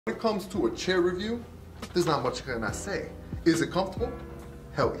When it comes to a chair review, there's not much can I say. Is it comfortable?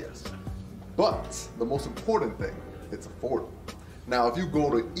 Hell yes. But the most important thing, it's affordable. Now, if you go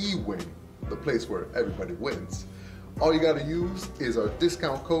to eWin, the place where everybody wins, all you gotta use is our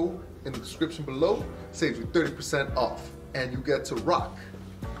discount code in the description below, saves you 30% off, and you get to rock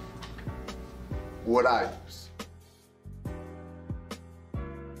what I use.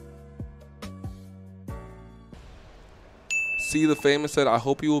 See the Famous said, I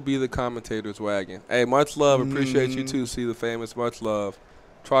hope you will be the commentator's wagon. Hey, much love. Appreciate you too, See the Famous. Much love.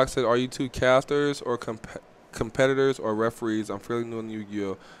 Trox said, are you two casters or competitors or referees? I'm fairly new in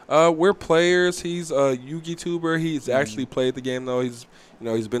Yu-Gi-Oh. We're players. He's a Yu-Gi-Tuber. He's actually played the game though. He's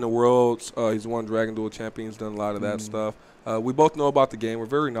been to Worlds. He's won Dragon Duel Champion. He's done a lot of that stuff. We both know about the game. We're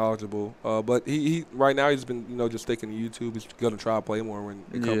very knowledgeable. But he right now he's been just sticking to YouTube. He's gonna try to play more when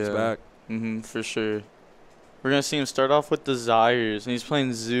it comes back. For sure. We're going to see him start off with Desires, and he's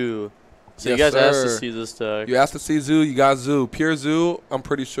playing Zoo. So Yes, you guys asked to sir. see this deck. You asked to see Zoo. You got Zoo. Pure Zoo, I'm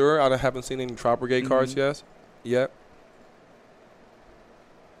pretty sure. I haven't seen any Trop Brigade cards yet.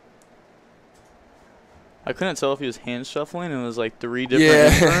 I couldn't tell if he was hand shuffling, and it was like 3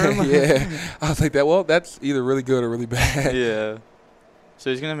 different Yeah. I was like, well, that's either really good or really bad. Yeah.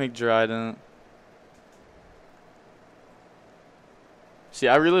 So he's going to make Dryden. See,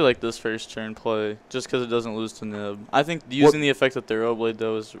 I really like this first turn play, just because it doesn't lose to Nib. I think using the effect of Thorough Blade,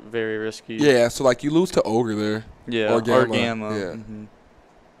 though, is very risky. Yeah, so like you lose to Ogre there. Yeah, or Gamma. Yeah.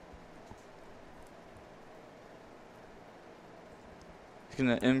 He's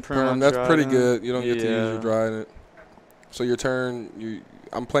going to imperm. That's pretty good. You don't get to use your Yeah. Dryden. So your turn,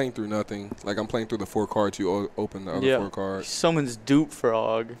 I'm playing through nothing. Like I'm playing through the 4 cards. You open the other 4 He cards. summons Dupe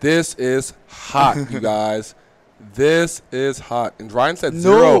Frog. This is hot, you guys. This is hot. And Ryan said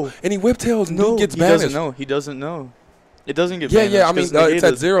 0. And he whiptails and he gets banished. He doesn't know. It doesn't get Yeah, banished. yeah. I mean, it's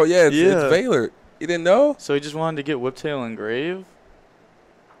at 0. Yeah, it's Valor. He didn't know? So he just wanted to get Whiptail engraved?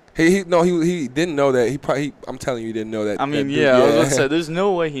 He didn't know that. I'm telling you, he didn't know that. I mean, that yeah, I was going to say, there's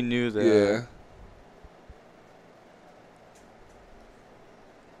no way he knew that. Yeah.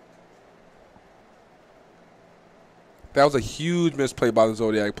 That was a huge misplay by the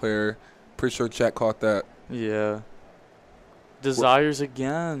Zoodiac player. Pretty sure chat caught that. Yeah. Desires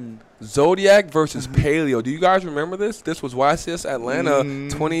again. Zoodiac versus Paleo. Do you guys remember this? This was YCS Atlanta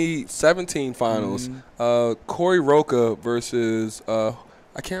 2017 finals. Corey Roca versus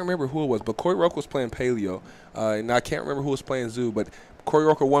I can't remember who it was, but Corey Roca was playing Paleo. And I can't remember who was playing Zoo, but Corey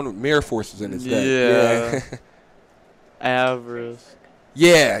Roca won with Mirror Forces in his deck. Yeah. Avarice.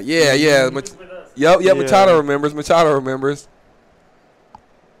 Yeah. Yep, Machado remembers.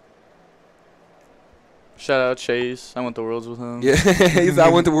 Shout out Chase. I went to Worlds with him. Yeah, I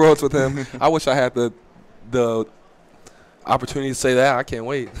went to Worlds with him. I wish I had the opportunity to say that. I can't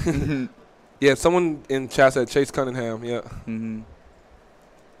wait. Yeah, someone in chat said Chase Cunningham. Yeah.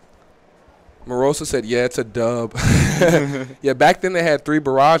 Morosa said, yeah, it's a dub. Yeah, back then they had 3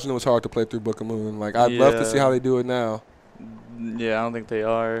 Barrage and it was hard to play through Book of Moon. Like, I'd love to see how they do it now. Yeah, I don't think they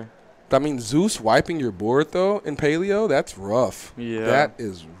are. I mean, Zeus wiping your board, though, in Paleo, that's rough. Yeah. That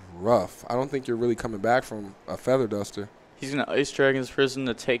is rough. I don't think you're really coming back from a Feather Duster. He's going to Ice Dragon's Prison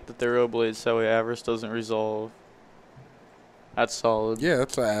to take the Thorough Blade so way Avarice doesn't resolve. That's solid. Yeah,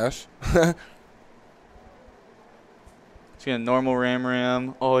 that's an Ash. He's going to normal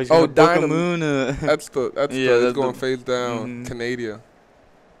Ram. Oh, he's going to Book of Moon. That's he's going phase down. Canadia.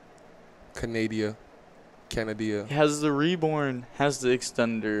 He has the Reborn, has the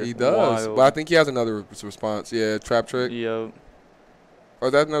Extender. He does. Wild. But I think he has another response. Yeah, Trap Trick. Yep.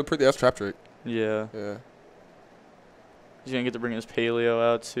 Or that's Trap Trick. Yeah. Yeah. He's going to get to bring his Paleo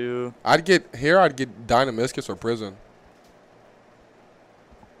out, too. I'd get Dynamiscus or Prison.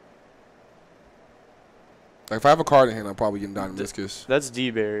 Like, if I have a card in hand, I'm probably getting Dynamiscus. That's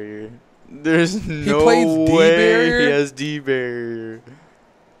D-Barrier. There's no plays way D-Barrier? he has D-Barrier.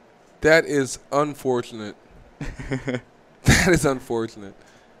 That is unfortunate. That is unfortunate.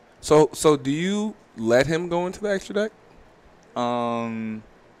 So do you let him go into the extra deck? I mean,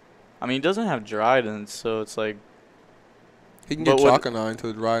 he doesn't have Dryden, so it's like he can get Chakanine to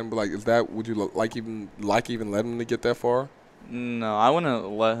the Dryden, but like, would you like even let him to get that far? No, I wouldn't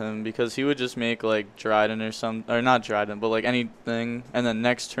let him because he would just make like Dryden or not Dryden, but like anything, and then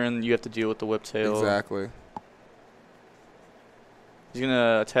next turn you have to deal with the Whiptail. Exactly. He's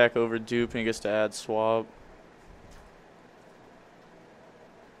gonna attack over Dupe and he gets to add Swap.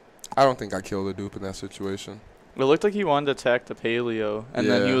 I don't think I killed the Dupe in that situation. It looked like he wanted to attack the Paleo, and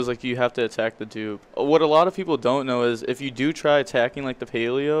then he was like, you have to attack the Dupe. What a lot of people don't know is if you do try attacking like the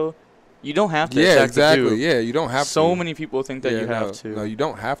Paleo, You don't have to Yeah, attack exactly. the dupe. Yeah, you don't have to. So many people think that you have no, to. No, you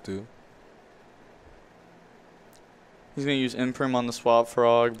don't have to. He's going to use Imperm on the swap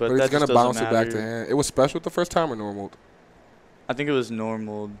frog, but But that he's going just to doesn't bounce matter. it back to hand. It was special the first time or normal? I think it was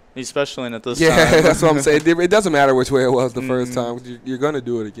normal. He's specialing at this Yeah, time. that's what I'm saying. It doesn't matter which way it was the first time. You're going to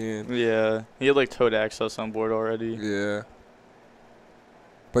do it again. Yeah. He had like Toad access on board already. Yeah.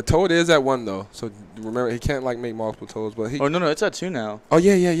 But Toad is at 1 though. So remember, he can't like make multiple Toads. But he. Oh, no, it's at 2 now. Oh,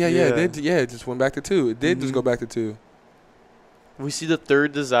 yeah. It just went back to 2. It did just go back to 2. We see the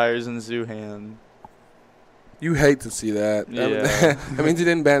 3rd Desires in Zoo hand. You hate to see that. Yeah. That means he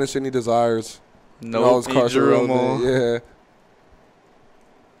didn't banish any Desires. No, all his cards drew are them all. relevant. Yeah.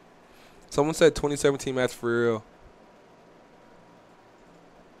 Someone said 2017 match for real.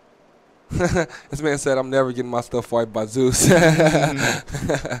 This man said, I'm never getting my stuff wiped by Zeus. Yeah,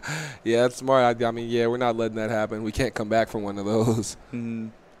 that's smart. I mean, yeah, we're not letting that happen. We can't come back from one of those.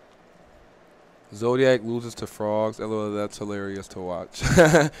 Zodiac loses to frogs. LOL, that's hilarious to watch.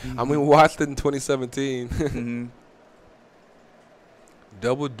 I mean, we watched it in 2017.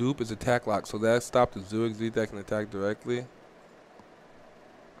 Double dupe is attack lock, so that stopped the Zoodiacs. Zoodiac can attack directly.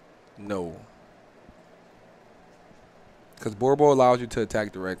 No. Because Borbo allows you to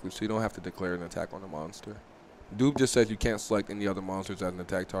attack directly, so you don't have to declare an attack on a monster. Dupe just says you can't select any other monsters as an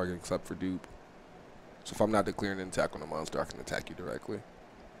attack target except for dupe. So if I'm not declaring an attack on a monster, I can attack you directly.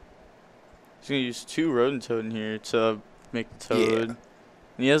 He's going to use 2 Rodent Toad in here to make the Toad. And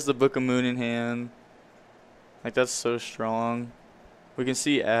he has the Book of Moon in hand. Like, that's so strong. We can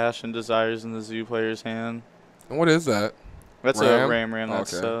see Ash and Desires in the Zoo player's hand. And what is that? That's Ram? a Ram.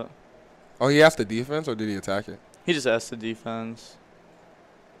 That's okay. Oh, he asked the defense, or did he attack it? He just asked the defense.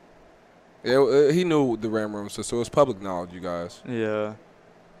 Yeah, he knew the Ram system, so it was public knowledge, you guys. Yeah.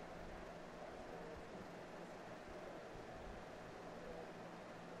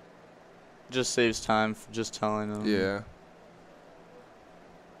 Just saves time for just telling him. Yeah.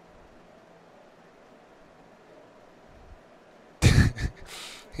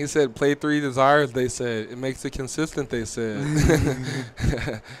 He said, play 3 Desires, they said. It makes it consistent, they said.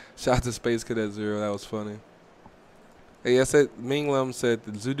 Shout out to Space Cadet Zero. That was funny. Hey, I said, Ming Lim said,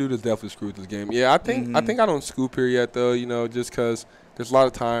 the Zoo Dude is definitely screwed this game. Yeah, I think I don't scoop here yet, though, you know, just because there's a lot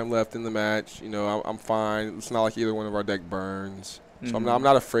of time left in the match. You know, I'm fine. It's not like either one of our deck burns. So I'm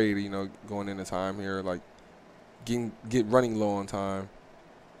not afraid, you know, going into time here, like get running low on time.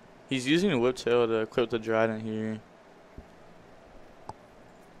 He's using a Whiptail to equip the Dryden here.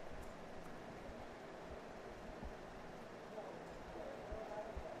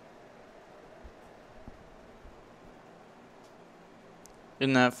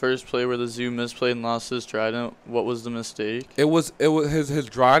 In that first play where the Zoo misplayed and lost his Trident, what was the mistake? It was his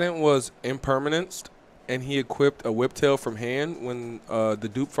Trident was impermanenced, and he equipped a Whiptail from hand when the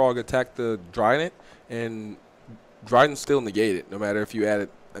Dupe Frog attacked the Trident, and Trident still negated. No matter if you added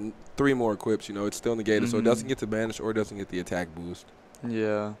 3 more equips, you know, it's still negated, so it doesn't get to banish or it doesn't get the attack boost.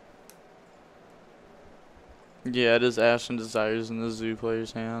 Yeah. Yeah, it is Ash and Desires in the Zoo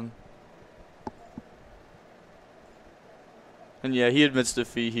player's hand. And yeah, he admits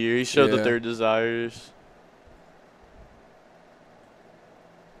defeat here. He showed the 3rd Desires.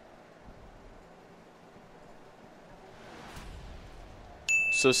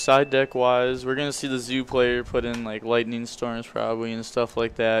 So side deck wise, we're gonna see the Zoo player put in like Lightning Storms probably and stuff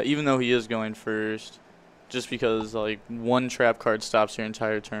like that, even though he is going first. Just because like 1 trap card stops your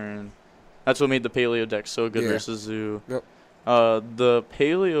entire turn. That's what made the Paleo deck so good versus Zoo. Yep. The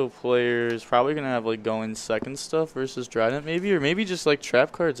Paleo player is probably going to have, like, going second stuff versus Trident maybe, or maybe just, like,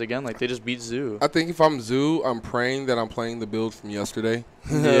 trap cards again, like they just beat Zoo. I think if I'm Zoo, I'm praying that I'm playing the build from yesterday.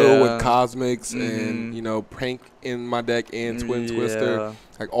 With Cosmics and, you know, Prank in my deck and Twin Twister.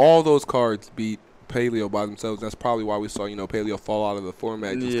 Like, all those cards beat Paleo by themselves. That's probably why we saw, you know, Paleo fall out of the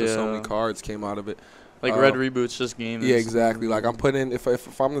format just because so many cards came out of it. Like, Red Reboot's just game. Yeah, exactly. Like, I'm putting in, if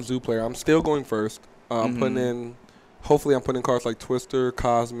I'm the Zoo player, I'm still going first. I'm putting in... Hopefully, I'm putting cards like Twister,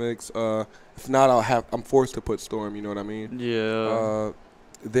 Cosmics. If not, I'm forced to put Storm. You know what I mean? Yeah.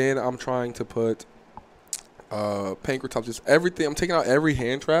 Then I'm trying to put Pankratops. Just everything. I'm taking out every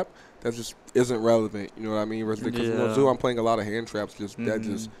hand trap that just isn't relevant. You know what I mean? Because Zoo, I'm playing a lot of hand traps. That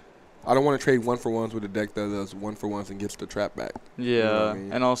just. I don't want to trade 1-for-1s with a deck that does 1-for-1s and gets the trap back. Yeah. You know what I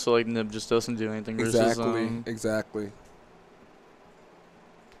mean? And also like Nib just doesn't do anything. Exactly.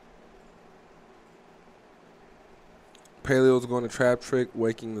 Paleo's going to trap trick,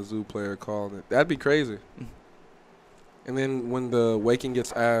 waking the Zoo player, calling it. That'd be crazy. And then when the waking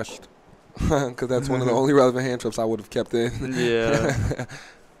gets ashed, because that's one of the only relevant hand traps I would have kept in. Yeah.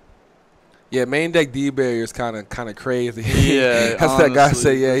 Yeah, main deck D barrier is kind of crazy. Yeah, that's that guy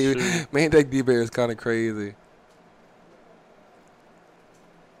say. Yeah, sure. main deck D barrier is kind of crazy.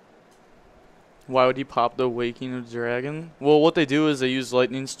 Why would he pop the Waking of Dragon? Well, what they do is they use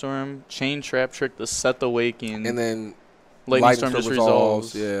Lightning Storm, Chain Trap Trick to set the Waking, And then Lightning Storm just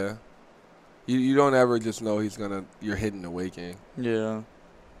resolves. Yeah, you don't ever just know you're hitting the Waking. Yeah.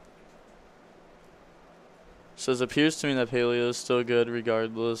 Says, appears to me that Paleo is still good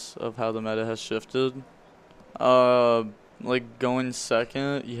regardless of how the meta has shifted. Like going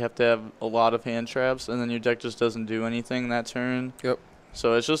second, you have to have a lot of hand traps, and then your deck just doesn't do anything that turn. Yep.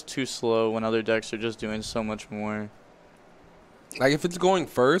 So it's just too slow when other decks are just doing so much more. Like if it's going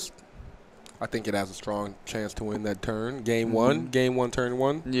first, I think it has a strong chance to win that turn. Game one, turn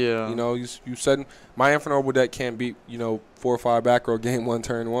one. Yeah. You know, you said my Infinite deck can't beat 4 or 5 back row game one,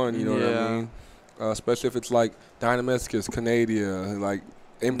 turn one. You know what I mean? Especially if it's like Dynamiscus, Canadia, like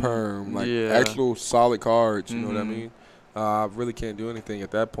Imperm, like actual solid cards. You know what I mean? I really can't do anything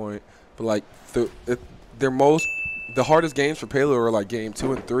at that point. But like the hardest games for Paleo are like game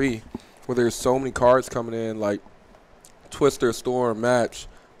 2 and 3, where there's so many cards coming in, like Twister, Storm, Match,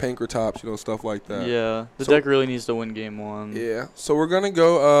 Pankratops, stuff like that. Yeah, the deck really needs to win game 1. Yeah, so we're going to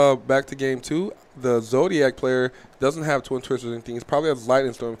go back to game 2. The Zoodiac player doesn't have Twin Twisters or anything. He probably has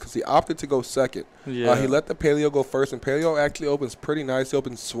Lightning Storm because he opted to go second. Yeah. He let the Paleo go first, and Paleo actually opens pretty nice. He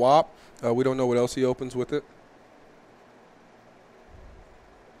opens Swap. We don't know what else he opens with it.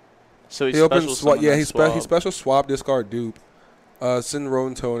 So he opens Swap. Yeah, he special Swap, discard Dupe. Send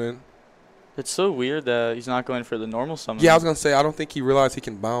Rotonin. It's so weird that he's not going for the normal summon. Yeah, I was going to say, I don't think he realized he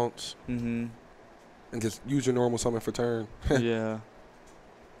can bounce. Mm-hmm. And just use your normal summon for turn. Yeah.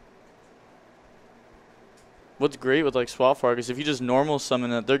 What's great with like Swap Fark is if you just normal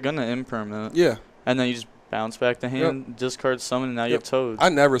summon it, they're gonna imperm it. Yeah. And then you just bounce back the hand, discard summon, and now you have Toad. I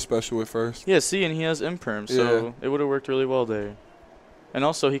never special it first. Yeah, see, and he has imperm, so it would have worked really well there. And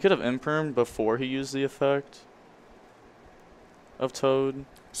also, he could have impermed before he used the effect of Toad.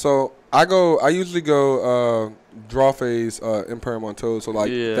 So I usually go draw phase imperm on Toad. So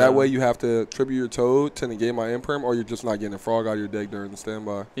like that way you have to tribute your Toad to negate my imperm, or you're just not getting a frog out of your deck during the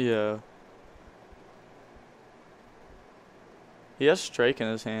standby. Yeah. He has Strike in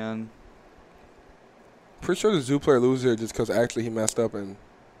his hand. Pretty sure the Zoo player loses here just because actually he messed up and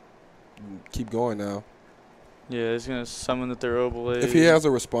keep going now. Yeah, he's going to summon the Thoroughblade. If he has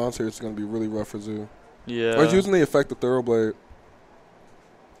a response here, it's going to be really rough for Zoo. Yeah. Or he's using the effect of Thoroughblade.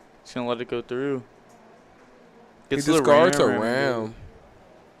 He's going to let it go through. He discards a Ram.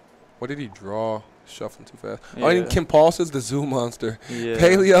 What did he draw? Shuffling too fast. Yeah. I mean, Compulse is the Zoo monster. Yeah.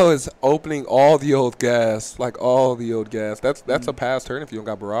 Paleo is opening all the old gas. Like all the old gas. That's a pass turn if you don't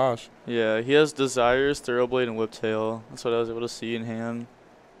got Barrage. Yeah, he has Desires, Thoroughblade, and Whiptail. That's what I was able to see in hand.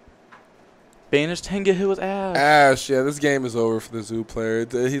 Banished 10 get hit with Ash. Ash, yeah, this game is over for the Zoo player.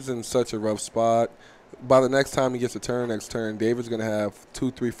 He's in such a rough spot. By the next time he gets a turn next turn, David's going to have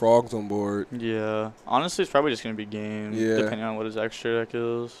 2-3 frogs on board. Yeah. Honestly, it's probably just going to be game, depending on what his extra deck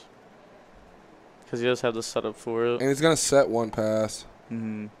is. Because he does have the setup for it. And he's going to set one pass.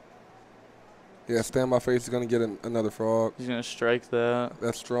 Mm-hmm. Yeah, standby phase is going to get another frog. He's going to strike that.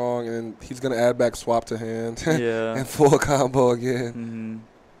 That's strong. And he's going to add back swap to hand. Yeah. And full combo again. Mm-hmm.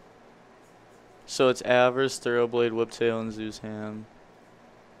 So it's Avarice, Thoroughblade, Whiptail, and Zoo's hand.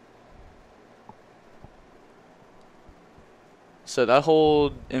 So that whole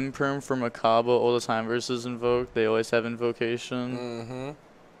imperm for Macabre all the time versus Invoke, they always have Invocation. Mm-hmm.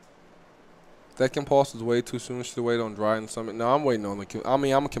 That Compulse is way too soon. Should wait on Dry and Summit. No, I'm waiting on the. I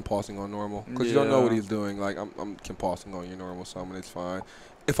mean, I'm compulsing on normal because you don't know what he's doing. Like I'm compulsing on your normal summon. It's fine.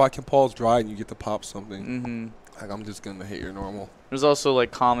 If I compulse Dry and you get to pop something, like I'm just gonna hit your normal. There's also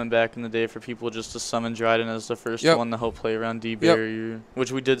like common back in the day for people just to summon Dryden as the first one to help play around D barrier,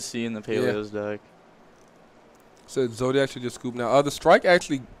 which we did see in the Paleo's deck. So Zodiac should just scoop now. The Strike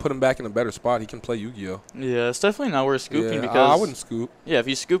actually put him back in a better spot. He can play Yu-Gi-Oh. Yeah, it's definitely not worth scooping because I wouldn't scoop. Yeah, if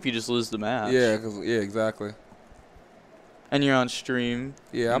you scoop, you just lose the match. Yeah, exactly. And you're on stream.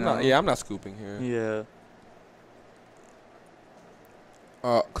 Yeah, I'm not. Yeah, I'm not scooping here.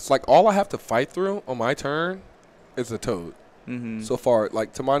 Yeah. Cause like all I have to fight through on my turn is a Toad. So far,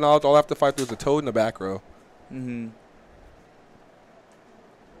 like to my knowledge, all I have to fight through is a Toad in the back row.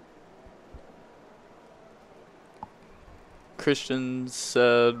 Christian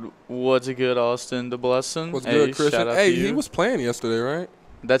said, "What's a good Austin to blessing?" What's good, Christian? Hey, he was playing yesterday, right?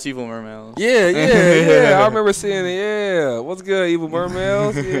 That's Evil Mermails. Yeah. I remember seeing it. Yeah. What's good, Evil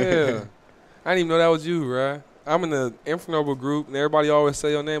Mermails? Yeah. I didn't even know that was you, right? I'm in the Infernoble group, and everybody always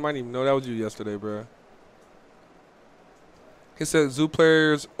say your name. I didn't even know that was you yesterday, bro. He said Zoo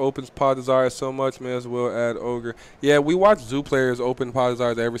Players opens Pod Desires so much, may as well add Ogre. Yeah, we watched Zoo Players open Pod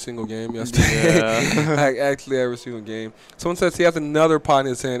Desires every single game yesterday. Yeah. Like, actually every single game. Someone says he has another pod in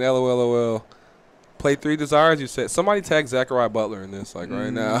his hand. LOL. Play 3 Desires, you said. Somebody tag Zachariah Butler in this, like,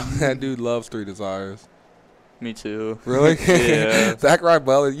 right now. That dude loves 3 Desires. Me too. Really? Yeah. Zachariah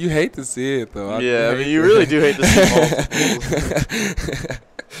Butler, you hate to see it, though. Yeah, I mean, you really do hate to see multiples.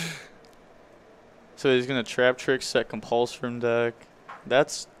 So he's going to Trap Trick, set Compulse from deck.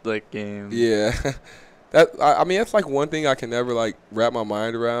 That's, like, game. Yeah. I mean, that's, like, one thing I can never, like, wrap my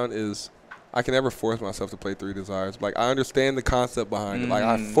mind around is I can never force myself to play 3 Desires. Like, I understand the concept behind it. Like,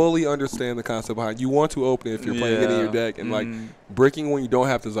 I fully understand the concept behind it. You want to open it if you're playing it in your deck. And, like, bricking when you don't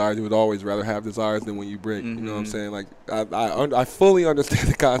have Desires, you would always rather have Desires than when you brick. You know what I'm saying? Like, I fully understand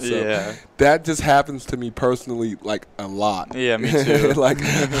the concept. Yeah. That just happens to me personally, like, a lot. Yeah, me too. Like,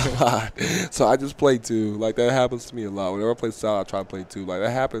 a lot. So I just play 2. Like, that happens to me a lot. Whenever I play style, I try to play 2. Like,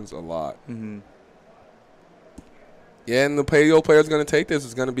 that happens a lot. Yeah, and the Paleo player's going to take this.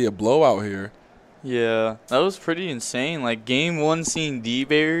 It's going to be a blowout here. Yeah, that was pretty insane. Like, game 1 seeing D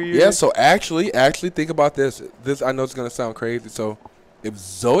barrier. Yeah, so actually think about this. This, I know it's going to sound crazy. So if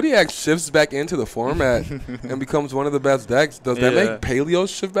Zoodiacs shifts back into the format and becomes one of the best decks, does that make Paleo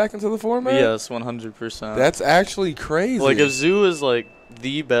shift back into the format? Yes, 100%. That's actually crazy. Like, if Zoo is, like,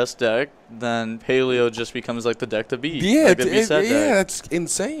 the best deck, then Paleo just becomes, like, the deck to beat. Yeah, like that's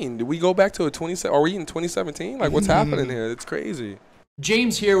insane. Did we go back to are we in 2017? Like, what's happening here? It's crazy.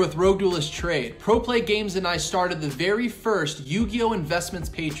 James here with Rogue Duelist Trade. Pro Play Games and I started the very first YuGiOh Investments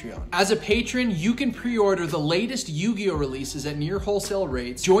Patreon. As a patron, you can pre-order the latest Yu-Gi-Oh releases at near wholesale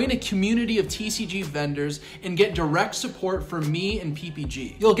rates, join a community of TCG vendors, and get direct support from me and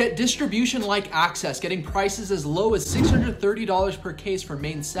PPG. You'll get distribution-like access, getting prices as low as $630 per case for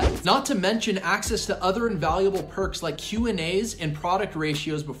main sets. Not to mention access to other invaluable perks like Q&As and product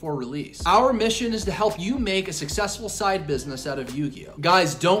ratios before release. Our mission is to help you make a successful side business out of Yu-Gi-Oh.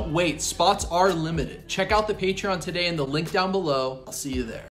 Guys, don't wait. Spots are limited. Check out the Patreon today in the link down below. I'll see you there.